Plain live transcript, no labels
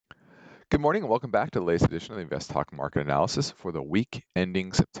Good morning and welcome back to the latest edition of the InvestTalk market analysis for the week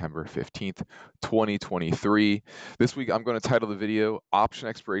ending September 15th, 2023. This week I'm going to title the video Option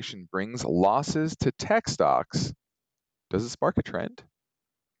Expiration Brings Losses to Tech Stocks. Does it spark a trend?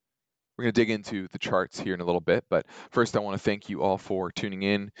 We're going to dig into the charts here in a little bit, but first I want to thank you all for tuning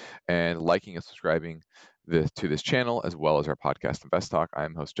in and liking and subscribing to this channel, as well as our podcast, InvestTalk.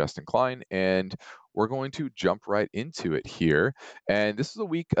 I'm host Justin Klein, and we're going to jump right into it here. And this is a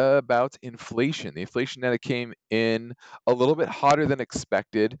week about inflation. The inflation data came in a little bit hotter than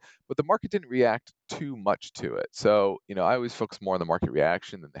expected, but the market didn't react too much to it. So, I always focus more on the market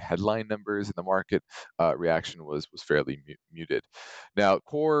reaction than the headline numbers, and the market reaction was fairly muted. Now,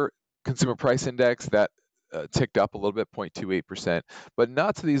 core consumer price index that ticked up a little bit, 0.28%, but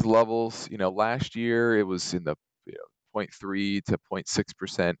not to these levels. Last year it was in the 0.3 to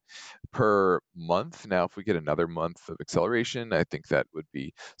 0.6% per month. Now, if we get another month of acceleration, I think that would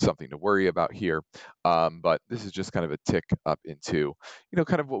be something to worry about here. But this is just kind of a tick up into,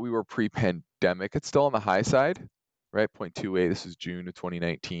 kind of what we were pre-pandemic. It's still on the high side, right? 0.28. This is June of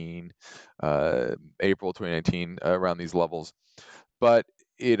 2019, April 2019, around these levels. But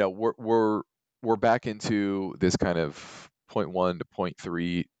we're back into this kind of 0.1 to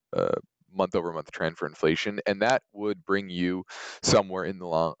 0.3 month over month trend for inflation, and that would bring you somewhere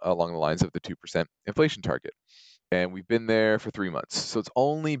along the lines of the 2% inflation target. And we've been there for 3 months, so it's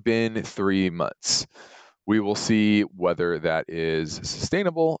only been 3 months. We will see whether that is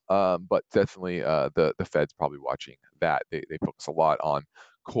sustainable, but definitely the Fed's probably watching that. They focus a lot on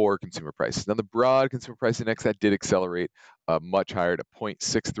core consumer prices. Now, the broad consumer price index that did accelerate much higher to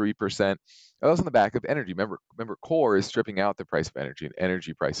 0.63%. That was on the back of energy. Remember, core is stripping out the price of energy, and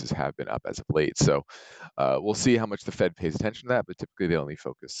energy prices have been up as of late. So we'll see how much the Fed pays attention to that, but typically they only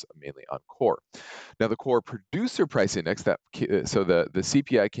focus mainly on core. Now, the core producer price index, so the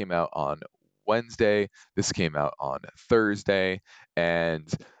CPI came out on Wednesday. This came out on Thursday,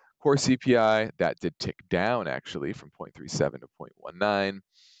 and core CPI that did tick down actually from 0.37 to 0.19.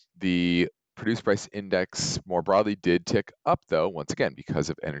 The producer price index more broadly did tick up though, once again, because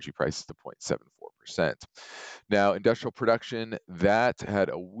of energy prices to 0.74%. Now, industrial production that had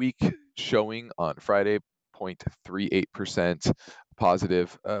a weak showing on Friday, 0.38%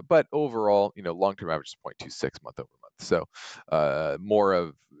 positive, but overall, long-term average is 0.26 month over month. So more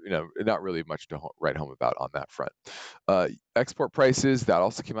of, not really much to write home about on that front. Export prices, that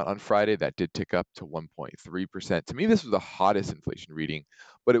also came out on Friday. That did tick up to 1.3%. To me, this was the hottest inflation reading,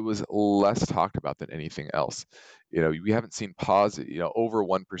 but it was less talked about than anything else. We haven't seen over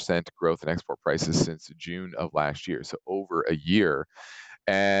 1% growth in export prices since June of last year, so over a year.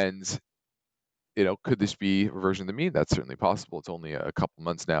 And could this be reversion to the mean? That's certainly possible. It's only a couple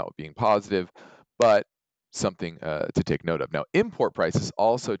months now of being positive, but something to take note of. Now, import prices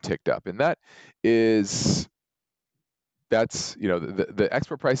also ticked up, and that's the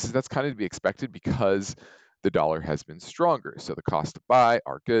export prices. That's kind of to be expected because the dollar has been stronger. So the cost to buy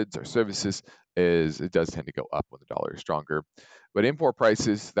our goods, our services, it does tend to go up when the dollar is stronger. But import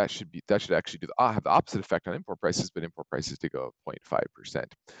prices, that should actually have the opposite effect on import prices, but import prices to go up 0.5%.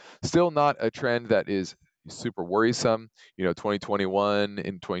 Still not a trend that is super worrisome. 2021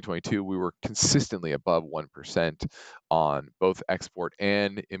 and 2022, we were consistently above 1% on both export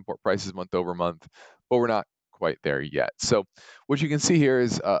and import prices month over month, but we're not quite there yet. So what you can see here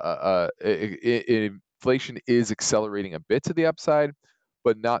is inflation is accelerating a bit to the upside,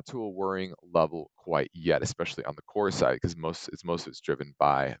 but not to a worrying level quite yet, especially on the core side, because most of it's driven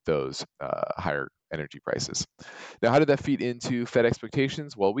by those higher energy prices. Now, how did that feed into Fed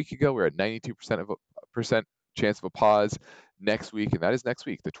expectations? Well, a week ago, we we're at 92% chance of a pause next week, and that is next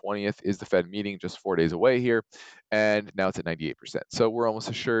week. The 20th is the Fed meeting, just 4 days away here, and now it's at 98%. So we're almost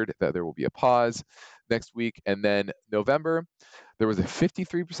assured that there will be a pause next week. And then November, there was a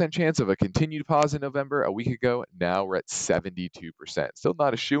 53% chance of a continued pause in November a week ago. Now we're at 72%. Still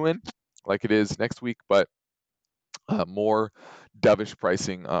not a shoo-in like it is next week, but more dovish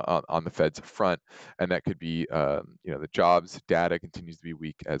pricing on the Fed's front, and that could be, the jobs data continues to be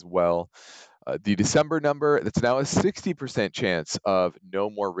weak as well. The December number, that's now a 60% chance of no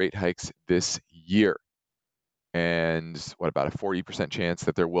more rate hikes this year. And what about a 40% chance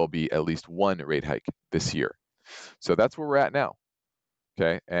that there will be at least one rate hike this year? So that's where we're at now.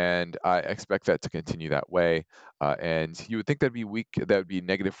 Okay, and I expect that to continue that way. And you would think that'd be weak, that would be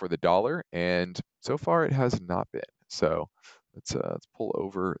negative for the dollar, and so far it has not been. So let's pull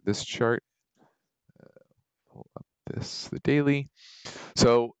over this chart, pull up the daily.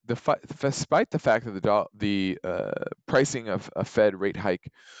 So despite the fact that the pricing of a Fed rate hike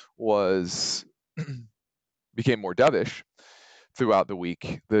was became more dovish throughout the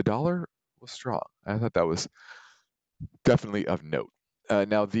week, the dollar strong. I thought that was definitely of note.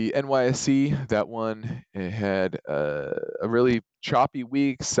 Now the NYSE, that one, it had a really choppy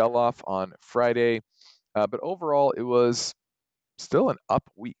week, sell-off on Friday, but overall it was still an up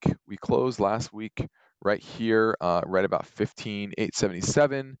week. We closed last week right here, right about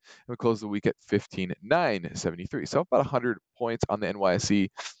 15,877, and we closed the week at 15,973. So about 100 points on the NYSE.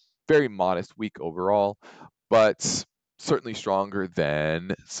 Very modest week overall, but certainly stronger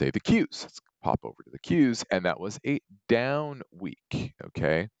than, say, the Qs. Let's pop over to the Qs, and that was a down week,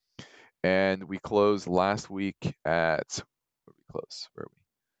 okay? And we closed last week at, where we close? Where are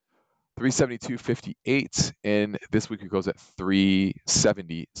we? 372.58, and this week we close at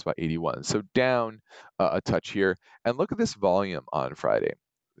 370, it's about 81. So down a touch here. And look at this volume on Friday.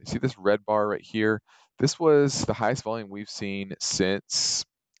 You see this red bar right here? This was the highest volume we've seen since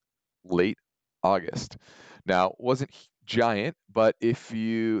late August. Now, it wasn't giant, but if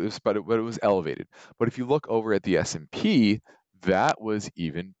you, but it was elevated. But if you look over at the S&P, that was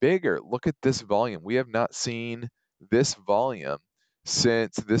even bigger. Look at this volume. We have not seen this volume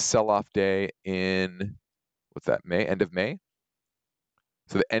since this sell-off day in, what's that, May, end of May?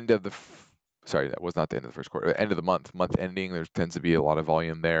 So the end of the, sorry, that was not the end of the first quarter, end of the month ending, there tends to be a lot of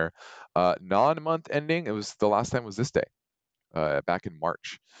volume there. Non-month ending, it was, the last time was this day, back in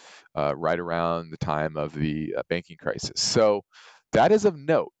March, right around the time of the banking crisis. So that is of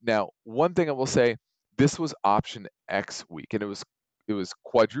note. Now, one thing I will say, this was option X week, and it was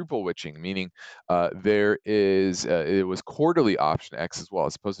quadruple witching, meaning it was quarterly option X as well,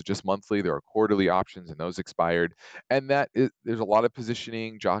 as opposed to just monthly. There are quarterly options, and those expired, and there's a lot of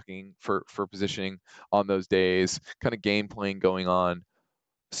positioning, jockeying for positioning on those days, kind of game playing going on.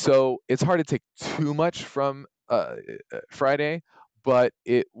 So it's hard to take too much from Friday, but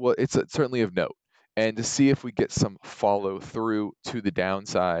it's certainly of note. And to see if we get some follow through to the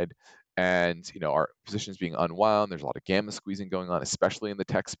downside, and our positions being unwound, there's a lot of gamma squeezing going on, especially in the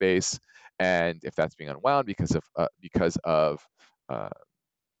tech space. And if that's being unwound uh, because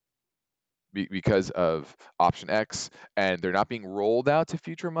of option X, and they're not being rolled out to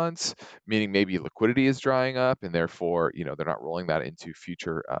future months, meaning maybe liquidity is drying up, and therefore they're not rolling that into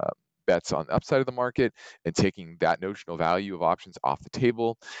future bets on the upside of the market and taking that notional value of options off the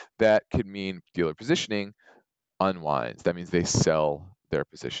table. That could mean dealer positioning unwinds. That means they sell their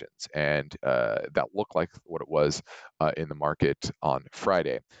positions, and that looked like what it was in the market on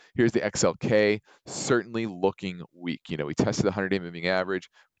Friday. Here's the XLK, certainly looking weak. We tested the 100-day moving average.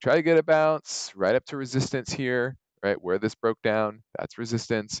 We try to get a bounce right up to resistance here, right where this broke down. That's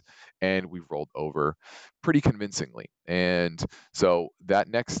resistance, and we've rolled over pretty convincingly. And so that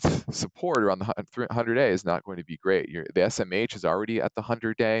next support around the 100-day is not going to be great. The SMH is already at the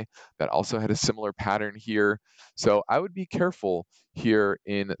 100-day. That also had a similar pattern here. So I would be careful here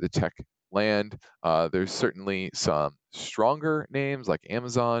in the tech land. There's certainly some stronger names like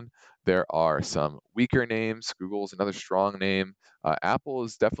Amazon. There are some weaker names. Google's another strong name. Apple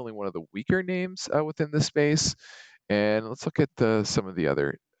is definitely one of the weaker names within the space. And let's look at some of the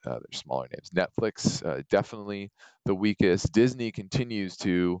other smaller names. Netflix, definitely the weakest. Disney continues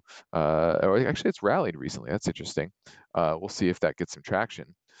to, or actually it's rallied recently. That's interesting. We'll see if that gets some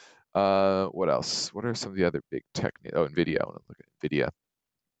traction. What else? What are some of the other big tech? Oh, NVIDIA. I want to look at NVIDIA.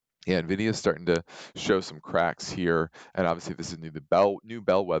 Yeah, NVIDIA is starting to show some cracks here, and obviously this is new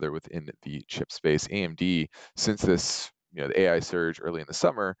bellwether within the chip space. AMD, since this, the AI surge early in the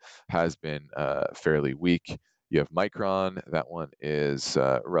summer, has been fairly weak. You have Micron, that one is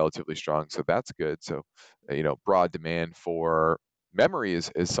relatively strong, so that's good. So, broad demand for memory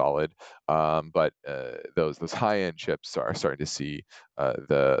is solid, but those high-end chips are starting to see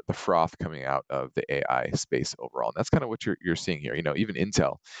the froth coming out of the AI space overall, and that's kind of what you're seeing here. Even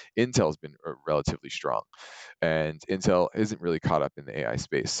Intel's been relatively strong, and Intel isn't really caught up in the AI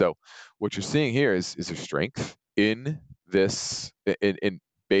space. So what you're seeing here is a strength in this in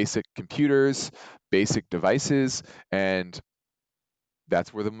basic computers, basic devices, and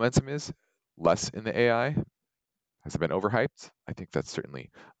that's where the momentum is. Less in the AI. Has it been overhyped? I think that's certainly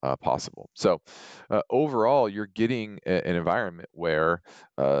possible. So overall, you're getting an environment where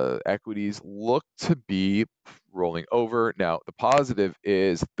equities look to be rolling over. Now, the positive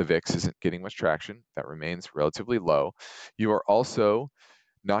is the VIX isn't getting much traction. That remains relatively low. You are also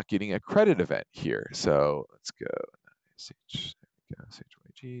not getting a credit event here. So let's go.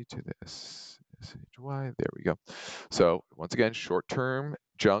 SHYG to the SHY. There we go. So once again, short-term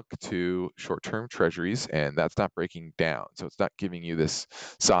junk to short-term treasuries, and that's not breaking down. So it's not giving you this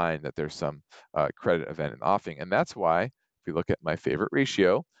sign that there's some credit event in the offing. And that's why, if you look at my favorite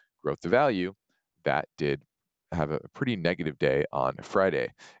ratio, growth to value, that did have a pretty negative day on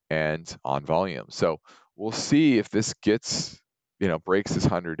Friday and on volume. So we'll see if this gets, breaks this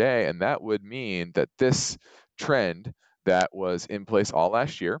 100-day, and that would mean that this trend that was in place all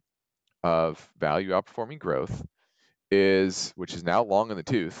last year of value outperforming growth which is now long in the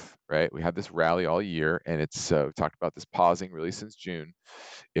tooth, right? We had this rally all year, and we talked about this pausing really since June.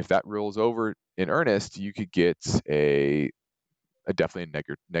 If that rolls over in earnest, you could get a definitely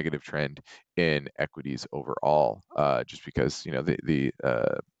a negative trend in equities overall, just because the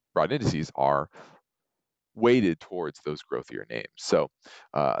broad indices are weighted towards those growthier names. So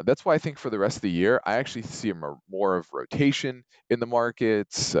that's why I think for the rest of the year, I actually see more of rotation in the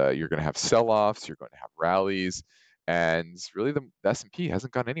markets. You're going to have sell-offs, you're going to have rallies, and really the S&P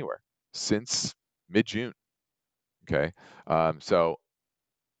hasn't gone anywhere since mid-June. Okay, so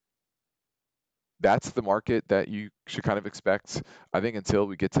that's the market that you should kind of expect, I think, until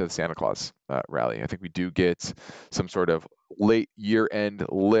we get to the Santa Claus rally. I think we do get some sort of late year-end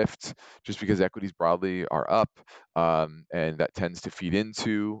lift just because equities broadly are up, and that tends to feed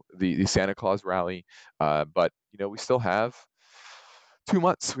into the Santa Claus rally. But we still have 2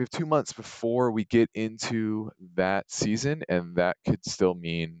 months. We have 2 months before we get into that season, and that could still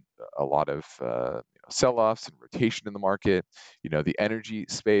mean a lot of sell-offs and rotation in the market. The energy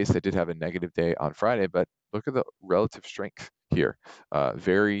space that did have a negative day on Friday, but look at the relative strength here.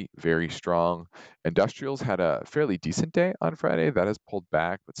 Very, very strong. Industrials had a fairly decent day on Friday. That has pulled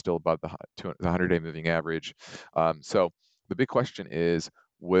back, but still above the 100-day moving average. So the big question is,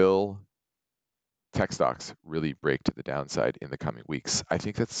 will tech stocks really break to the downside in the coming weeks? I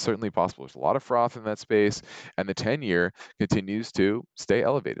think that's certainly possible. There's a lot of froth in that space, and the 10-year continues to stay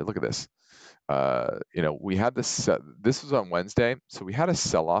elevated. Look at this. We had this. This was on Wednesday, so we had a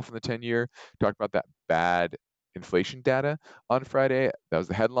sell-off in the 10-year. Talked about that bad inflation data on Friday. That was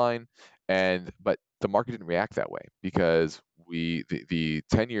the headline, but the market didn't react that way because the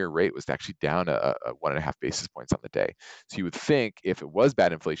 10-year rate was actually down a 1.5 basis points on the day. So you would think if it was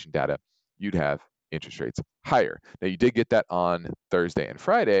bad inflation data, you'd have interest rates higher. Now you did get that on Thursday and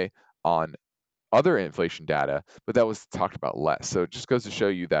Friday on other inflation data, but that was talked about less. So it just goes to show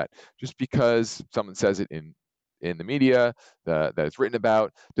you that just because someone says it in the media that it's written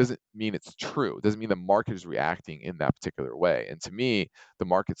about doesn't mean it's true. It doesn't mean the market is reacting in that particular way. And to me, the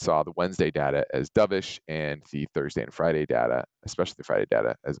market saw the Wednesday data as dovish and the Thursday and Friday data, especially the Friday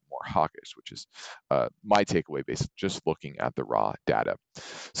data, as more hawkish, which is my takeaway based just looking at the raw data.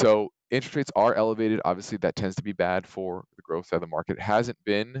 So interest rates are elevated. Obviously, that tends to be bad for the growth side of the market. It hasn't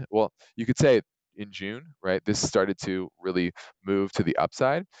been, well, you could say in June, right? This started to really move to the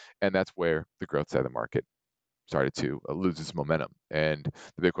upside, and that's where the growth side of the market started to lose its momentum. And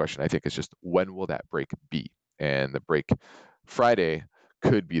the big question, I think, is just when will that break be? And the break Friday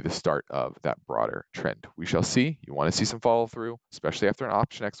could be the start of that broader trend. We shall see. You want to see some follow through, especially after an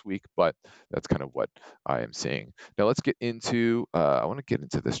option next week, but that's kind of what I am seeing. Now let's get into, I want to get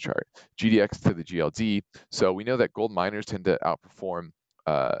into this chart, GDX to the GLD. So we know that gold miners tend to outperform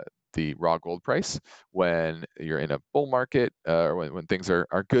the raw gold price when you're in a bull market, or when things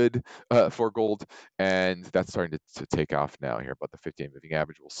are good for gold, and that's starting to take off now here about the 50-day moving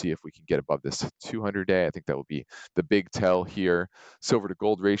average. We'll see if we can get above this 200-day. I think that will be the big tell here. Silver to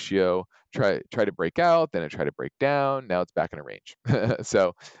gold ratio try to break out, then it tried to break down. Now it's back in a range.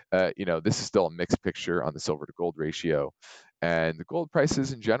 So this is still a mixed picture on the silver to gold ratio. And the gold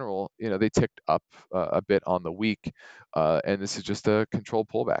prices in general, they ticked up a bit on the week, and this is just a controlled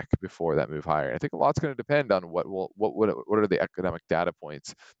pullback before that move higher. And I think a lot's going to depend on what are the economic data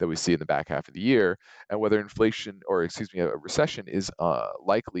points that we see in the back half of the year, and whether inflation, or excuse me, a recession is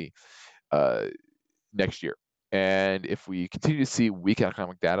likely next year. And if we continue to see weak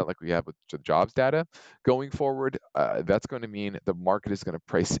economic data like we have with the jobs data going forward, that's going to mean the market is going to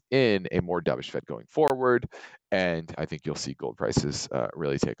price in a more dovish Fed going forward. And I think you'll see gold prices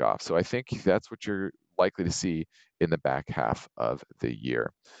really take off. So I think that's what you're likely to see in the back half of the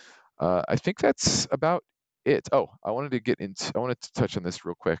year. I think that's about it. Oh, I wanted to touch on this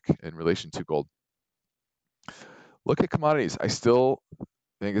real quick in relation to gold. Look at commodities. I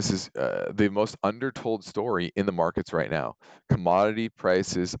think this is the most undertold story in the markets right now. Commodity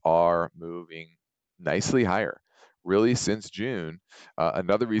prices are moving nicely higher, really since June.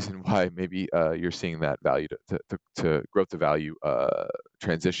 Another reason why maybe you're seeing that value to growth to value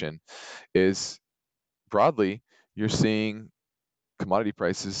transition is broadly you're seeing commodity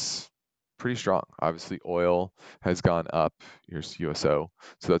prices pretty strong. Obviously, oil has gone up. Here's USO,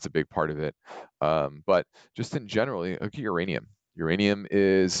 so that's a big part of it. But just in general, look at uranium. Uranium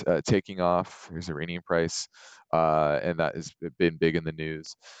is taking off. Here's the uranium price, and that has been big in the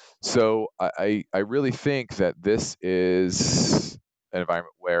news. So I really think that this is an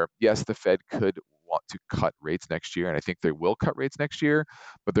environment where, yes, the Fed could want to cut rates next year, and I think they will cut rates next year,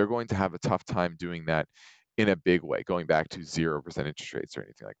 but they're going to have a tough time doing that in a big way, going back to 0% interest rates or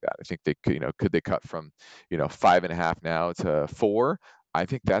anything like that. I think they could, could they cut from, 5.5 now to 4? I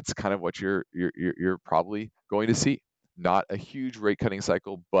think that's kind of what you're probably going to see. Not a huge rate cutting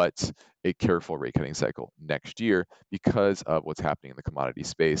cycle, but a careful rate cutting cycle next year because of what's happening in the commodity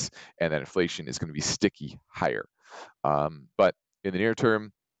space, and that inflation is going to be sticky higher. But in the near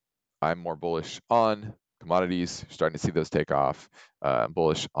term, I'm more bullish on commodities, starting to see those take off. I'm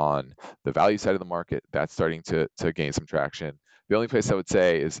bullish on the value side of the market. That's starting to gain some traction. The only place I would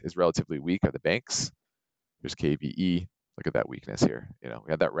say is relatively weak are the banks. There's KVE. Look at that weakness here. We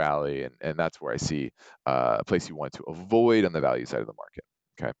had that rally, and that's where I see a place you want to avoid on the value side of the market.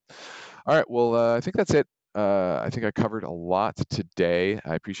 Okay. All right. Well, I think that's it. I think I covered a lot today.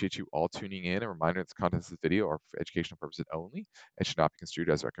 I appreciate you all tuning in. A reminder that the contents of this video are for educational purposes only and should not be construed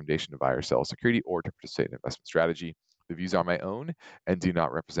as a recommendation to buy or sell a security or to participate in an investment strategy. The views are my own and do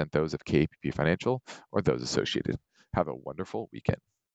not represent those of KPP Financial or those associated. Have a wonderful weekend.